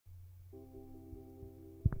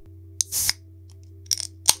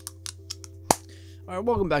Alright,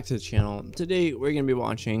 welcome back to the channel. Today we're going to be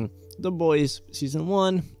watching The Boys Season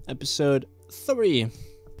 1, Episode 3. In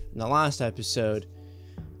the last episode,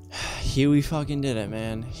 Huey fucking did it,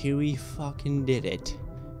 man. Huey fucking did it.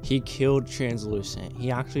 He killed Translucent.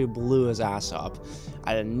 He actually blew his ass up.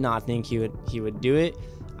 I did not think he would do it.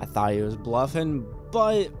 I thought he was bluffing,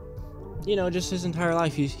 but, you know, just his entire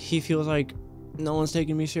life, he feels like no one's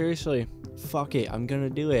taking me seriously. Fuck it, I'm gonna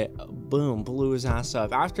do it. Boom, blew his ass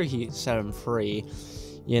up. After he set him free,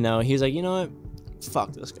 you know, he's like, you know what?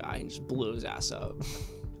 Fuck this guy. He just blew his ass up.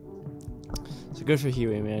 So good for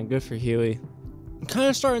Huey, man. Good for Huey. I'm kind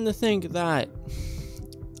of starting to think that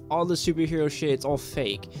all the superhero shit, it's all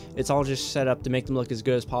fake. It's all just set up to make them look as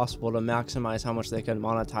good as possible to maximize how much they can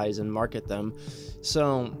monetize and market them.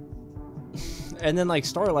 So, and then like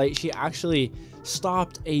Starlight, she actually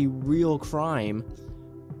stopped a real crime,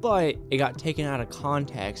 but it got taken out of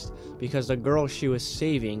context because the girl she was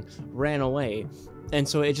saving ran away. And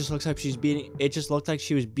so it just looks like looked like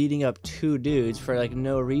she was beating up two dudes for like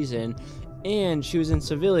no reason. And she was in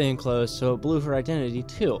civilian clothes, so it blew her identity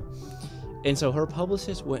too. And so her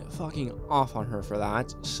publicist went fucking off on her for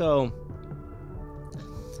that. So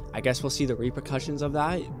I guess we'll see the repercussions of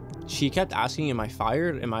that. She kept asking, am I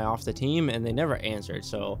fired? Am I off the team? And they never answered.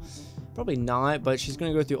 So probably not, but she's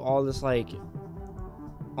going to go through all this, like,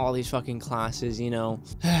 all these fucking classes, you know.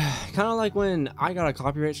 Kind of like when I got a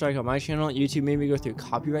copyright strike on my channel, YouTube made me go through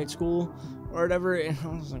copyright school or whatever. And I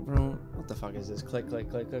was like, bro, what the fuck is this? Click, click,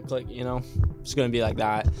 click, click, click, you know. It's going to be like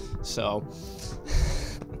that. So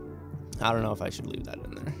I don't know if I should leave that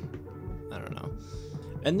in there. I don't know.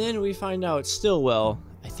 And then we find out Stillwell,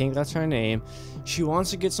 I think that's her name, she wants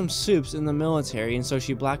to get some soups in the military, and so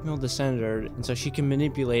she blackmailed the senator, and so she can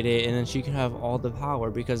manipulate it, and then she can have all the power,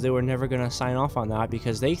 because they were never going to sign off on that,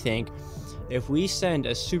 because they think if we send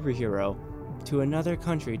a superhero to another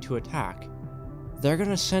country to attack, they're going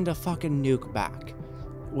to send a fucking nuke back,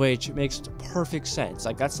 which makes perfect sense.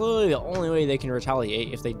 Like, that's literally the only way they can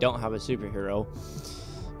retaliate if they don't have a superhero,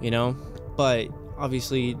 you know. But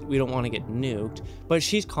obviously we don't want to get nuked, but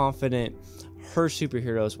she's confident her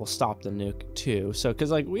superheroes will stop the nuke too. So, because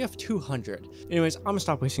like we have 200. Anyways, I'm gonna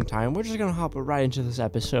stop wasting time. We're just gonna hop right into this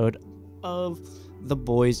episode of The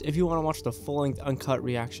Boys. If you want to watch the full-length uncut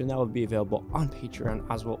reaction, that will be available on Patreon,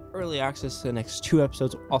 as well early access to the next 2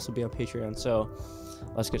 episodes will also be on Patreon. So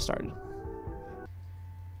let's get started.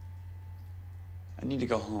 I need to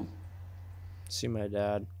go home. See my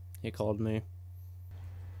dad. He called me.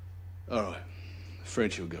 All right,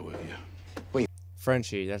 Frenchie will go with you. Wait.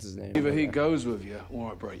 Frenchie, that's his name. Either he goes with you,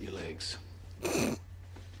 or I break your legs.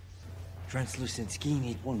 Translucent ski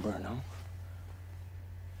need one burn, huh?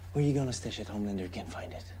 Where you gonna stash it? Homelander can't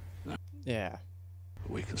find it. Yeah.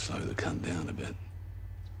 We can slow the cunt down a bit.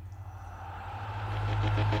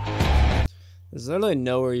 There's literally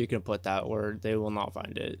nowhere you can put that where they will not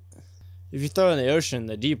find it. If you throw it in the ocean,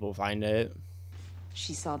 the deep will find it.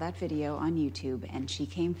 She saw that video on YouTube and she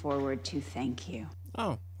came forward to thank you.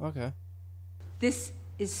 Oh, okay. This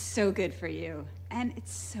is so good for you. And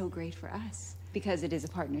it's so great for us. Because it is a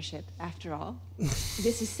partnership, after all.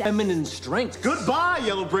 This is Feminine strength. Goodbye,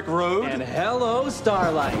 Yellow Brick Road. And hello,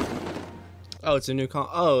 Starlight. Oh, it's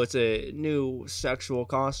a new sexual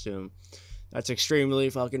costume. That's extremely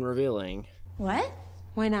fucking revealing. What?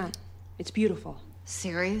 Why not? It's beautiful.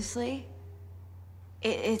 Seriously?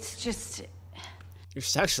 It's just... You're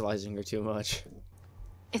sexualizing her too much.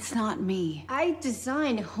 It's not me. I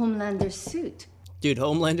designed Homelander's suit. Dude,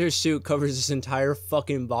 Homelander's suit covers his entire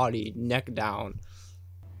fucking body, neck down.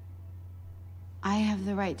 I have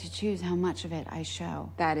the right to choose how much of it I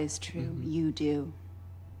show. That is true. You do.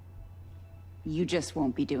 You just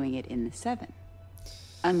won't be doing it in the 7.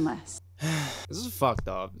 Unless... This is fucked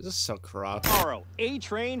up. This is so corrupt. Tomorrow,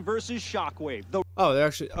 A-Train versus Shockwave.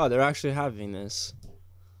 They're actually having this.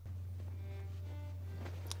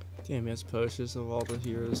 Damn, he has posters of all the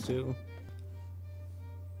heroes too.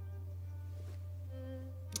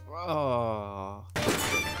 Oh.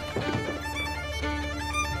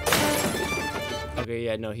 Okay,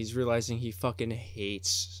 yeah, no, he's realizing he fucking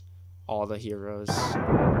hates all the heroes.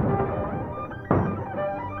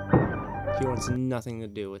 He wants nothing to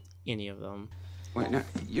do with any of them. Wait, now,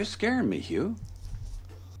 you're scaring me, Hugh.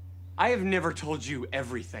 I have never told you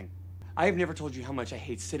everything. I have never told you how much I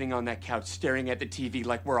hate sitting on that couch staring at the TV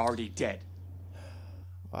like we're already dead.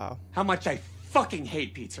 Wow. How much I fucking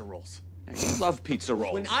hate pizza rolls. I love pizza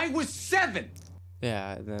rolls. When I was 7!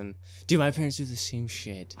 Yeah, and then... Dude, my parents do the same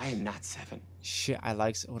shit. I am not 7. Shit, I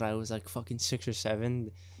liked when I was like fucking 6 or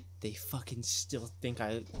 7. They fucking still think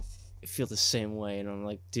I feel the same way. And I'm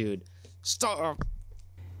like, dude, stop!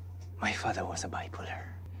 My father was a bipolar.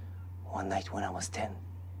 One night when I was 10,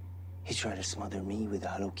 he tried to smother me with a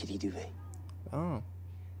Hello Kitty duvet. Oh.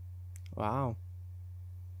 Wow.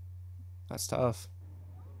 That's tough.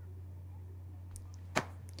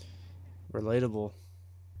 Relatable.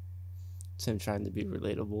 It's him trying to be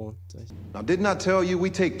relatable. Now, didn't I tell you we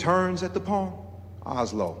take turns at the pong?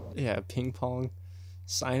 Oslo. Yeah, ping pong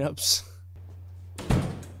signups.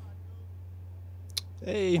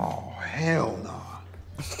 Hey. Oh, hell no.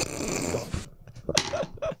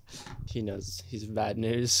 He knows he's bad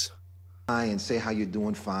news. Lie and say how you're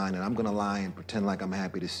doing fine, and I'm gonna lie and pretend like I'm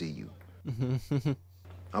happy to see you.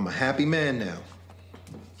 I'm a happy man now.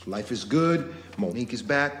 Life is good. Monique is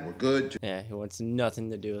back. We're good. Yeah, he wants nothing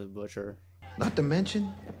to do with Butcher. Not to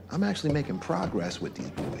mention, I'm actually making progress with these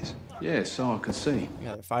boys. Yeah, so I can see.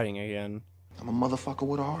 Yeah, they're fighting again. I'm a motherfucker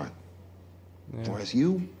with a heart. Yeah. Whereas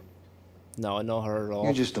you, No, no her at all.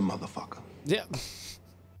 you're just a motherfucker. Yeah.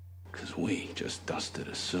 Because we just dusted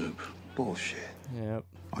a soup. Bullshit. Yep.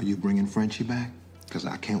 Are you bringing Frenchie back? Because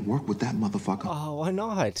I can't work with that motherfucker. Oh, why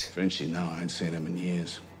not? Frenchie, no, I ain't seen him in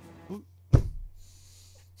years.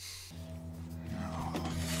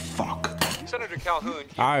 Fuck. Senator Calhoun.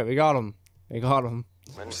 All right, we got him. We got him.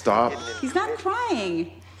 Stop. He's not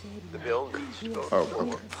crying. The bill.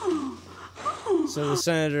 So the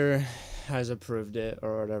senator has approved it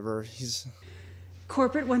or whatever. He's.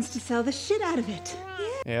 Corporate wants to sell the shit out of it.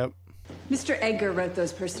 Yep. Mr. Edgar wrote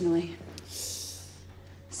those personally.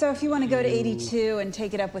 So if you want to go to 82 and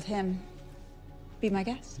take it up with him, be my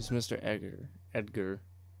guest. He's Mr. Edgar.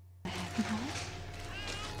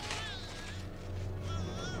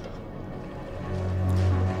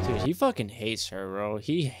 Dude, he fucking hates her, bro.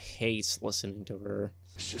 He hates listening to her.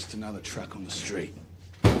 It's just another truck on the street.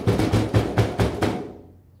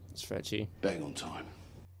 It's Frenchie. Bang on time.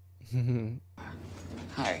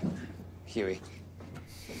 Hi, Huey.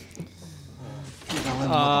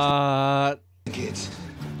 Kids,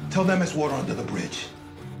 tell them it's water under the bridge.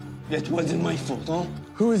 That wasn't my fault, huh?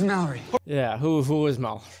 Who is Mallory? Yeah, who is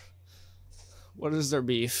Mal? What is their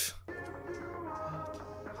beef?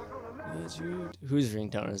 Whose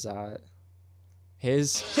ringtone is that?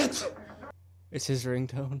 His? Shit! It's his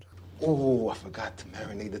ringtone. Oh, I forgot to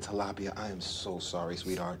marinate the tilapia. I am so sorry,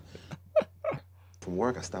 sweetheart. From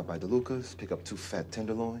work, I stopped by DeLuca's, pick up 2 fat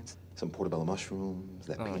tenderloins, some portobello mushrooms,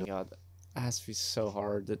 that Oh my peanut. god, that has to be so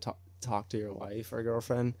hard to talk to your wife or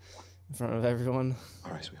girlfriend in front of everyone.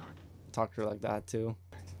 All right, sweetheart. Talk to her like that too.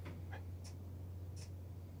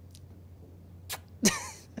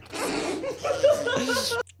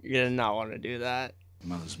 You did not want to do that.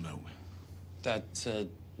 Mother's milk. That's a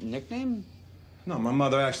nickname? No, my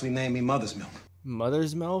mother actually named me Mother's Milk.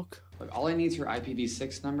 Mother's milk? Look, all I need is your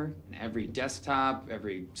IPv6 number, and every desktop,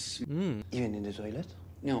 every... Even in the toilet?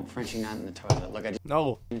 No, Frenchie, not in the toilet. Look,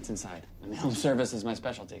 No. it's inside. I mean, home service is my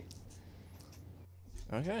specialty.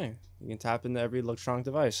 Okay. You can tap into every electronic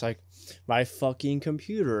device, like my fucking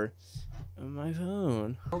computer and my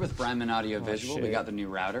phone. We're with Bryman Audio Visual. We shit. got the new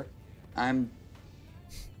router.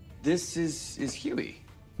 This is Huey.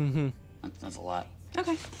 That's a lot.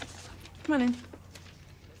 Okay. Come on in.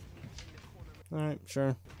 Alright,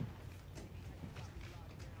 sure.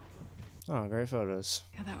 Oh, great photos.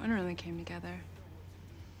 Yeah, that one really came together.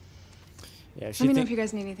 Yeah, Let me know if you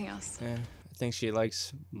guys need anything else. Yeah, I think she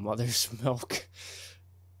likes mother's milk.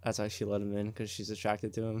 That's why she let him in, because she's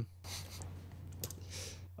attracted to him.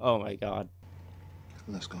 Oh my god.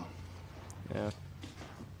 Let's go. Yeah.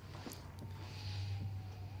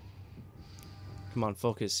 Come on,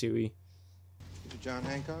 focus, Huey. John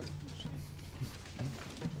Hancock?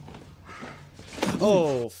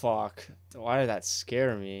 Oh, fuck. Why did that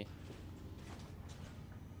scare me?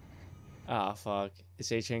 Ah, fuck.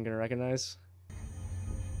 Is A-Chain gonna recognize?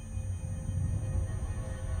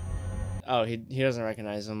 Oh, he doesn't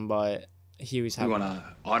recognize him, but Huey's You having want an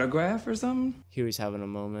autograph or something? Huey's having a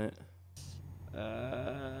moment.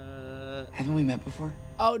 Haven't we met before?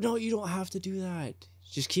 Oh, no, you don't have to do that.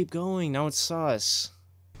 Just keep going. Now it's sus.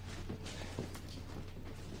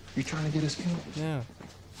 You trying to get us killed? Yeah.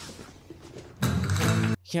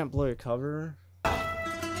 You can't blow your cover.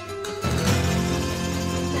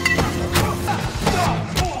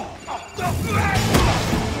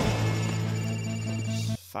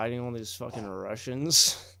 Fighting all these fucking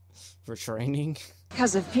Russians for training.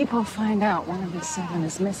 Because if people find out one of the 7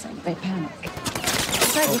 is missing, they panic.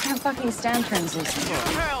 Besides, you can't fucking stand transition.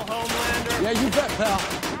 Yeah, you bet,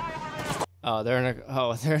 pal. Oh, they're in a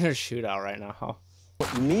shootout right now.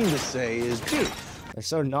 What you mean to say is, dude. They're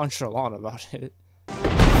so nonchalant about it.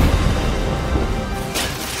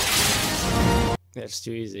 Yeah, it's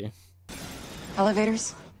too easy.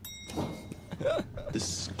 Elevators?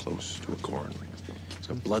 This is close to a coronary. It's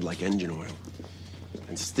got blood like engine oil.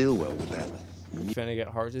 And Stillwell with that. Finna get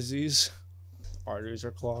heart disease. Arteries are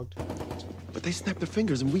clogged. But they snap their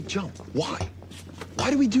fingers and we jump. Why? Why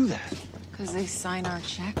do we do that? Because they sign our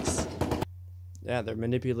checks. Yeah, they're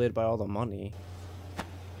manipulated by all the money.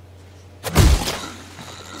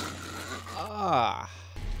 Ah.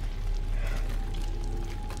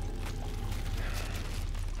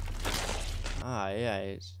 Ah,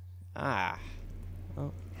 yeah.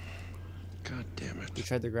 Oh. God damn it. You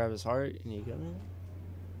tried to grab his heart and you got it?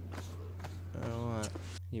 I don't know what.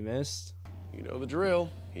 You missed? You know the drill.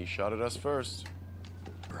 He shot at us first.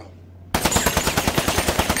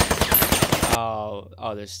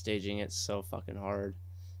 Oh, they're staging it so fucking hard.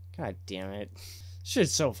 God damn it.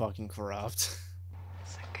 Shit's so fucking corrupt.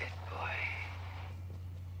 It's a good boy.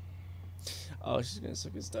 Oh, she's gonna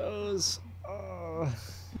suck his toes. Oh.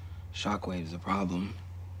 Shockwave's a problem.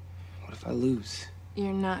 What if I lose?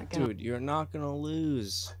 You're not gonna. Dude, you're not gonna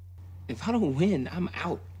lose. If I don't win, I'm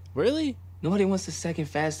out. Really? Nobody wants the second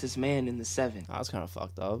fastest man in the 7. That was kind of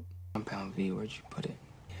fucked up. Compound V, where'd you put it?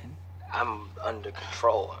 I'm under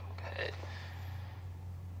control. I'm good.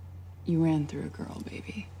 You ran through a girl,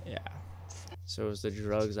 baby. Yeah. So it was the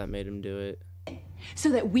drugs that made him do it. So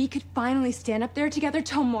that we could finally stand up there together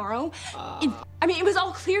tomorrow. I mean, it was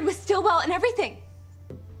all cleared with Stillwell and everything.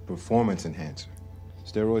 Performance enhancer.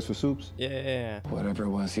 Steroids for soups? Yeah. Whatever it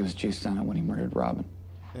was, he was juiced on it when he murdered Robin.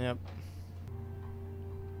 Yep.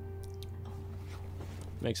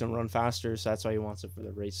 Makes him run faster, so that's why he wants it for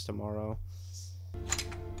the race tomorrow.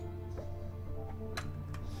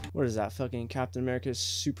 What is that? Fucking Captain America's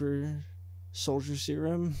super soldier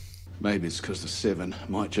serum? Maybe it's because the 7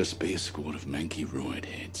 might just be a squad of manky roid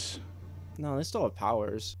heads. No, they still have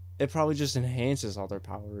powers. It probably just enhances all their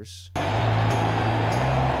powers.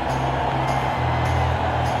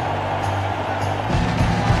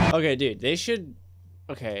 Okay, dude, they should...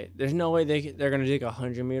 Okay, there's no way they're gonna take a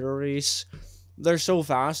 100-meter race. They're so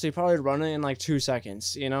fast, they probably run it in like 2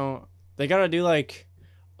 seconds, you know? They gotta do like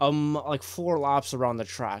 4 laps around the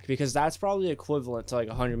track, because that's probably equivalent to like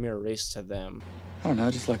a 100-meter race to them. I don't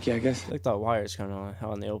know, just lucky, I guess. I think that wire's kind of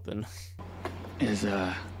out in the open. Is,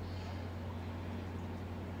 in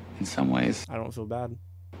some ways. I don't feel bad.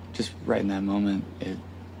 Just right in that moment, it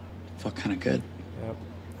felt kind of good. Yep.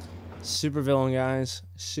 Super villain, guys.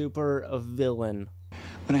 Super villain.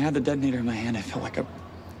 When I had the detonator in my hand, I felt like a...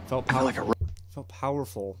 Felt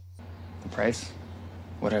powerful. The price?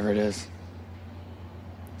 Whatever it is.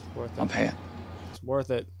 It's worth it. I'll pay it. It's worth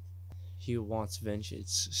it. He wants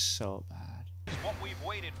vengeance so bad. What we've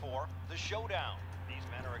waited for, the showdown. These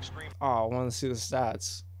men are extreme. Oh, I want to see the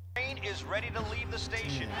stats. Train is ready to leave the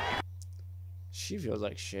station. She feels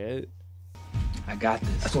like shit. I got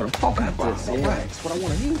this. That's what I'm talking about. All right, that's what I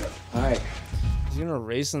want to hear. All right. He's gonna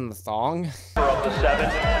race in the thong? Of the 7,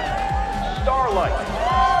 Starlight,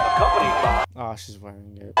 accompanied by... Oh, she's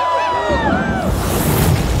wearing it. A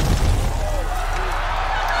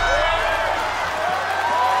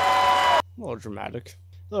little dramatic.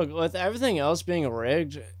 Look, with everything else being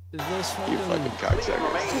rigged, this fucking... You fucking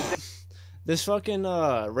cocksucker. This fucking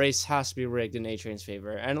race has to be rigged in A-Train's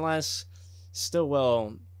favor, unless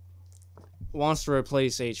Stillwell wants to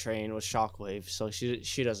replace A-Train with Shockwave, so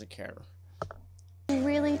she doesn't care. You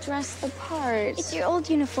really dress the part. It's your old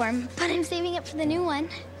uniform, but I'm saving it for the new one.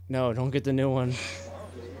 No, don't get the new one.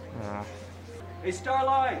 Hey,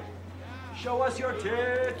 Starlight, show us your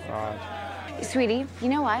tits. Sweetie, you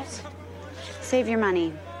know what? Save your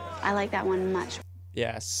money. I like that one much.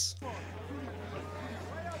 Yes.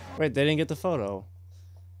 Wait, they didn't get the photo.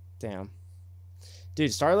 Damn.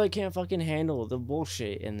 Dude, Starlight can't fucking handle the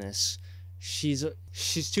bullshit in this. She's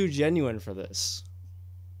too genuine for this.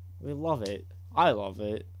 We love it. I love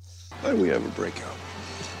it. Why do we ever break up?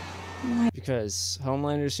 Because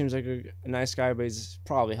Homelander seems like a nice guy, but he's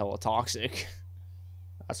probably hella toxic.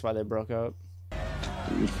 That's why they broke up.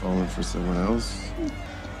 You'd fallen for someone else?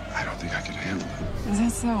 I don't think I could handle it. Is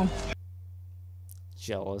that so?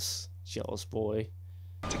 Jealous. Jealous boy.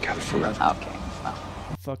 Together forever. Okay, well.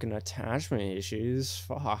 Fucking attachment issues.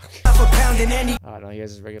 Fuck. Oh no, he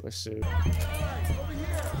has his regular suit.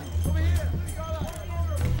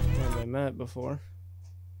 Have they met before?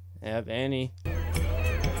 Yep, Annie.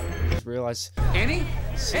 Just realized. Annie?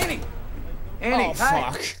 Annie! Annie, Oh,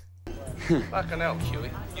 hi. fuck. Fucking hell,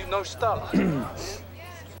 Huey. You know Starlight.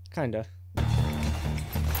 Kinda.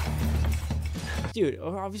 Dude,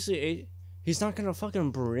 obviously, he's not gonna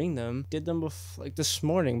fucking bring them. Did them like this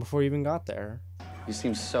morning before he even got there. You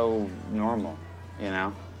seem so normal, you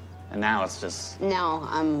know? And now it's just... Now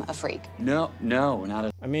I'm a freak. No, not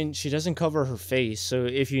a... I mean, she doesn't cover her face, so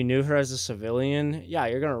if you knew her as a civilian, yeah,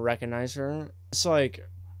 you're gonna recognize her. It's like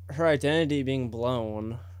her identity being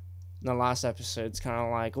blown in the last episode. It's kind of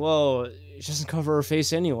like, whoa, she doesn't cover her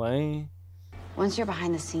face anyway. Once you're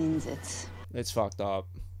behind the scenes, It's fucked up.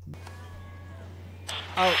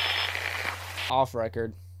 Oh. Off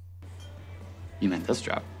record. You meant this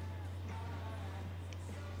job.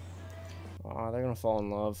 Aw, they're gonna fall in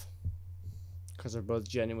love. Because they're both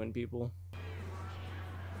genuine people.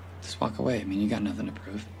 Just walk away. I mean, you got nothing to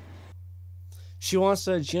prove. She wants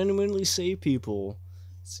to genuinely save people.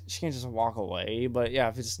 She can't just walk away. But yeah,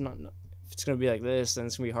 if it's gonna be like this, then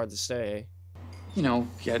it's gonna be hard to stay. You know,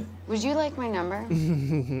 get. would you like my number?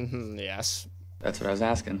 Yes. That's what I was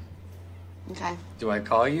asking. Okay. Do I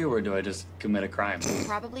call you or do I just commit a crime?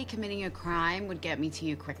 Probably committing a crime would get me to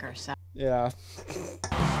you quicker, so. Yeah.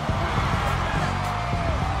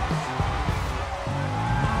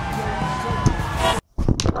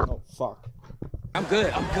 Oh, fuck. I'm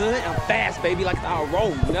good. I'm fast, baby, like I'll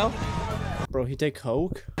roll, you know? Bro, he take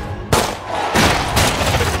coke?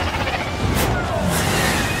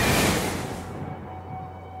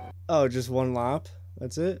 Oh, just one lap?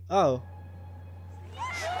 That's it? Oh.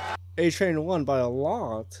 A-Train won by a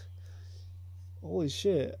lot. Holy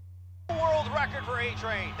shit. World record for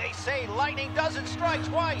A-Train. They say lightning doesn't strike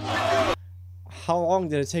twice. How long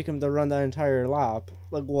did it take him to run that entire lap?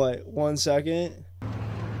 Like what, 1 second?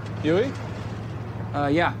 Huey?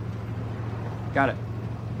 Yeah. Got it.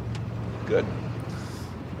 Good.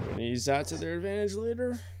 We're gonna use that to their advantage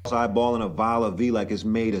later. Eyeballing a vial of V like it's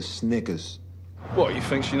made of Snickers. What, you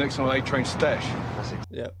think she nicks on A-Train stash?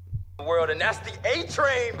 Yep. World, and that's the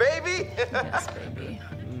A-Train, baby. Yes, baby.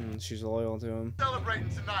 She's loyal to him. Celebrating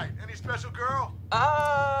tonight. Any special girl?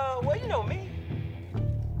 Well, you know me.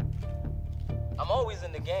 I'm always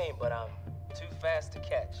in the game, but I'm too fast to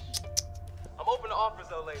catch. I'm open to offers,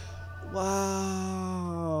 though, lady.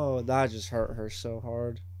 Wow. That just hurt her so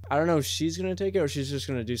hard. I don't know if she's gonna take it or she's just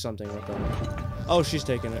gonna do something with them. Oh, she's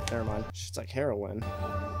taking it. Never mind. She's like heroin.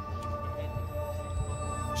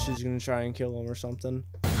 She's gonna try and kill him or something.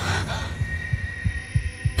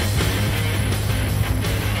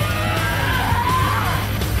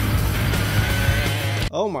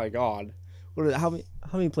 Oh my god. How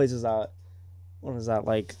many plays is that? What is that,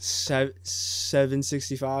 like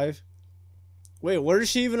 765? Wait, where did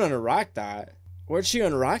she even unrack that? Where'd she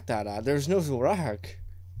unrack that at? There's no rack.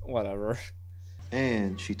 Whatever.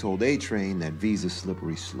 And she told A-Train that V's a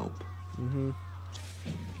slippery slope. Mm-hmm.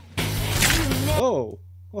 Oh,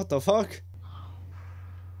 what the fuck?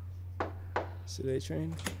 Is it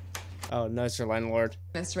A-Train? Oh, no, it's your landlord.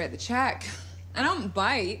 Let's write the check. I don't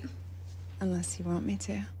bite. Unless you want me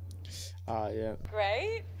to. Yeah.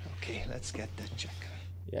 Right? Okay, let's get the check.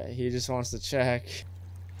 Yeah, he just wants to check.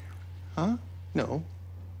 Huh? No.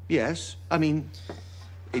 Yes. I mean,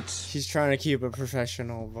 it's... He's trying to keep it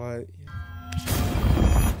professional, but...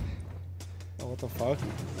 Oh, what the fuck?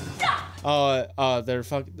 Oh, they're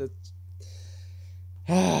fucking...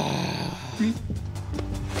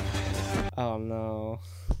 Oh, no.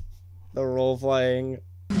 The role-playing...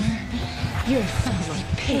 You're a filthy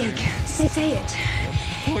pig. Say it.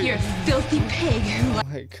 You're a filthy pig. Oh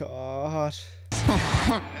my god.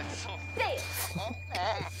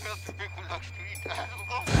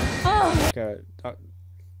 Okay.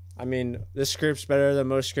 I mean, this script's better than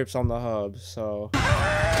most scripts on the hub, so...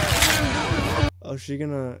 Oh, is she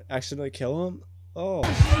gonna accidentally kill him? Oh.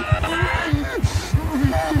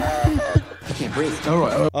 I can't breathe. All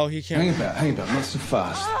right. Oh, he can't. Hang about, not so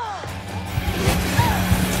fast.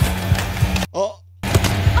 Oh.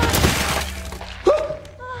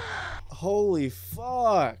 Holy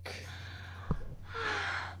fuck.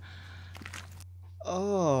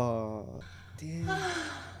 Oh. Damn.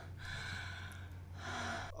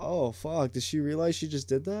 Oh, fuck. Did she realize she just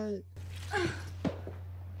did that?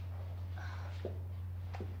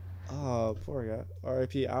 Oh, poor guy.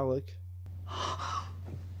 R.I.P. Alec.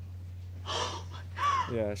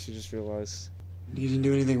 Yeah, she just realized. You didn't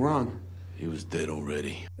do anything wrong. He was dead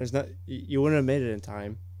already. There's not. You wouldn't have made it in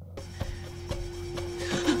time.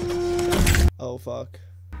 Oh, fuck.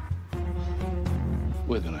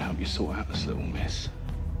 We're gonna help you sort out this little mess.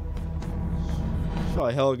 I'm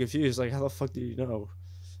probably hella confused. Like, how the fuck do you know?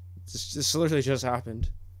 This literally just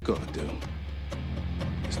happened. Gotta do.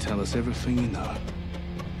 Just tell us everything you know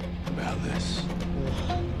about this.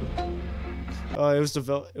 It was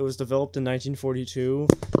developed in 1942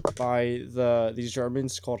 by these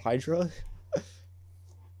Germans called Hydra.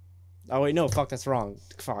 Oh wait, no, fuck, that's wrong.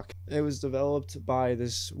 Fuck. It was developed by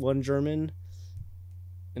this one German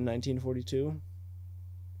in 1942.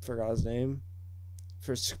 Forgot his name.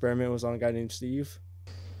 First experiment was on a guy named Steve.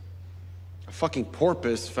 A fucking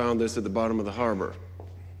porpoise found this at the bottom of the harbor.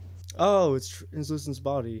 Oh, it's Translucent's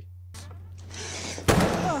body.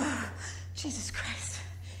 Oh, Jesus Christ.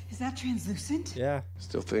 Is that Translucent? Yeah.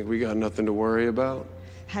 Still think we got nothing to worry about?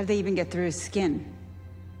 How'd they even get through his skin?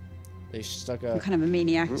 They stuck a... What kind of a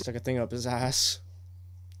maniac? Stuck a thing up his ass.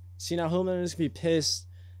 See, now Homelander's gonna be pissed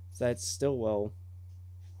that Stillwell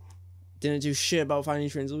didn't do shit about finding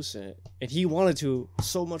Translucent. And he wanted to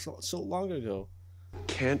so long ago.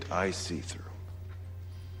 Can't I see through?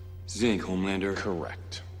 Zinc, Homelander.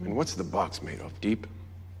 Correct. And what's the box made of? Deep?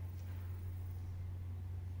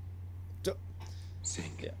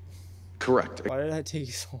 Zinc. Yeah. Correct. Why did I take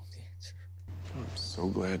you so long to answer? I'm so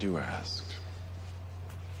glad you asked.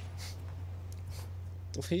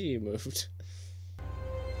 The way you moved.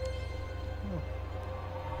 Oh.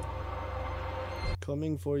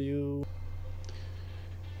 Coming for you.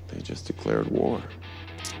 They just declared war.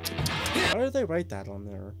 Why did they write that on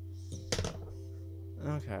there?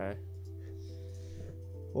 Okay.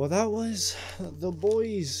 Well, that was The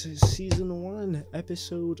Boys Season 1,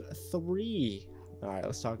 Episode 3. Alright,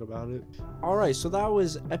 let's talk about it. Alright, so that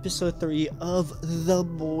was Episode 3 of The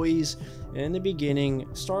Boys. And in the beginning,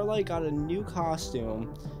 Starlight got a new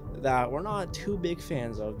costume that we're not too big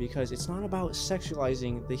fans of because it's not about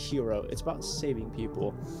sexualizing the hero, it's about saving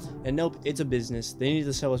people. And nope, it's a business. They need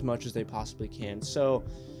to sell as much as they possibly can. So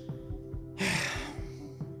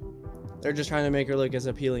they're just trying to make her look as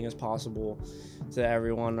appealing as possible to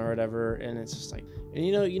everyone or whatever, and it's just like, and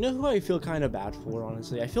you know who I feel kind of bad for,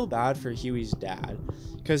 honestly? I feel bad for Huey's dad,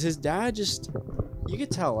 because his dad just, you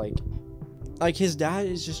could tell, like his dad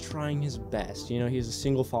is just trying his best. You know, he's a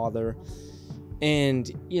single father,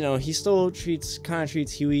 and you know, he still kind of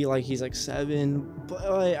treats Huey like he's like 7,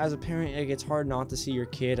 but like, as a parent, like, it's hard not to see your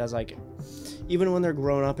kid as like, even when they're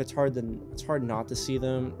grown up, it's hard not to see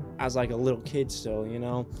them as like a little kid still, you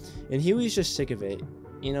know. And Huey's just sick of it.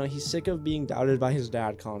 You know, he's sick of being doubted by his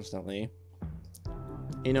dad constantly.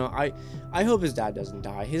 You know, I hope his dad doesn't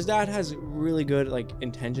die. His dad has really good like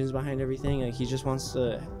intentions behind everything. Like, he just wants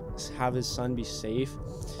to have his son be safe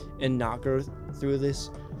and not go through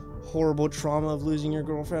this horrible trauma of losing your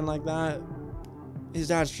girlfriend like that. His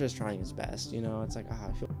dad's just trying his best, you know. It's like,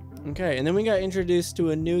 I feel okay. And then we got introduced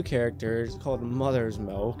to a new character. It's called Mother's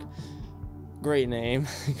Milk. Great name.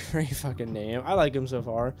 Great fucking name. I like him so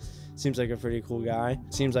far. Seems like a pretty cool guy.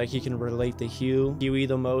 Seems like he can relate to Huey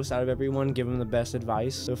the most out of everyone. Give him the best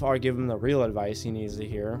advice. So far, give him the real advice he needs to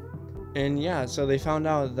hear. And yeah, so they found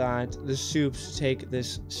out that the Supes take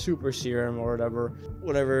this super serum or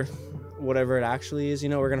whatever it actually is. You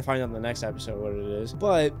know, we're gonna find out in the next episode what it is.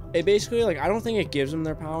 But it basically, like, I don't think it gives them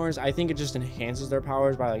their powers. I think it just enhances their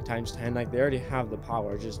powers by like times 10. Like, they already have the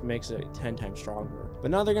power, it just makes it 10 times stronger.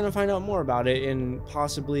 But now they're gonna find out more about it, and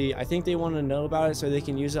possibly, I think they want to know about it so they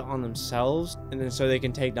can use it on themselves, and then so they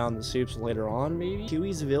can take down the Supes later on, maybe.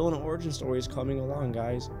 Huey's villain origin story is coming along,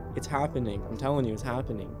 guys. It's happening. I'm telling you, it's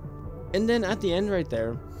happening. And then at the end right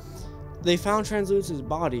there, they found Translucent's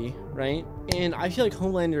body, right? And I feel like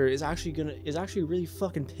Homelander is actually really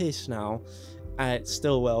fucking pissed now at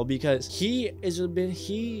Stillwell, because he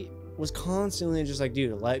was constantly just like,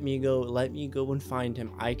 dude, let me go and find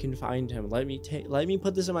him. I can find him. Let me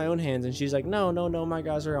put this in my own hands. And she's like, no, my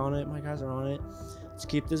guys are on it. Let's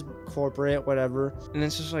keep this corporate, whatever. And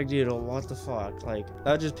it's just like, dude, what the fuck? Like,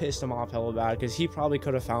 that just pissed him off hella bad, because he probably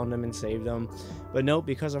could have found him and saved him, but nope,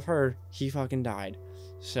 because of her, he fucking died.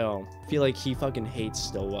 So I feel like he fucking hates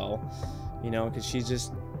Stillwell, you know, because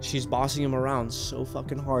she's bossing him around so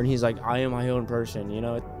fucking hard, and he's like, I am my own person, you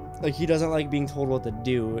know. Like, he doesn't like being told what to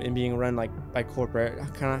do and being run like by corporate,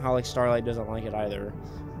 kind of how like Starlight doesn't like it either.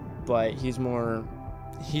 But he's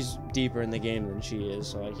deeper in the game than she is,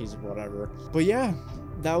 so like, he's whatever. But yeah,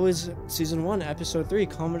 that was Season 1, Episode 3.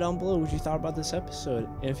 Comment down below what you thought about this episode,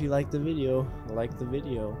 and if you liked the video, like the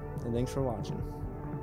video, and thanks for watching.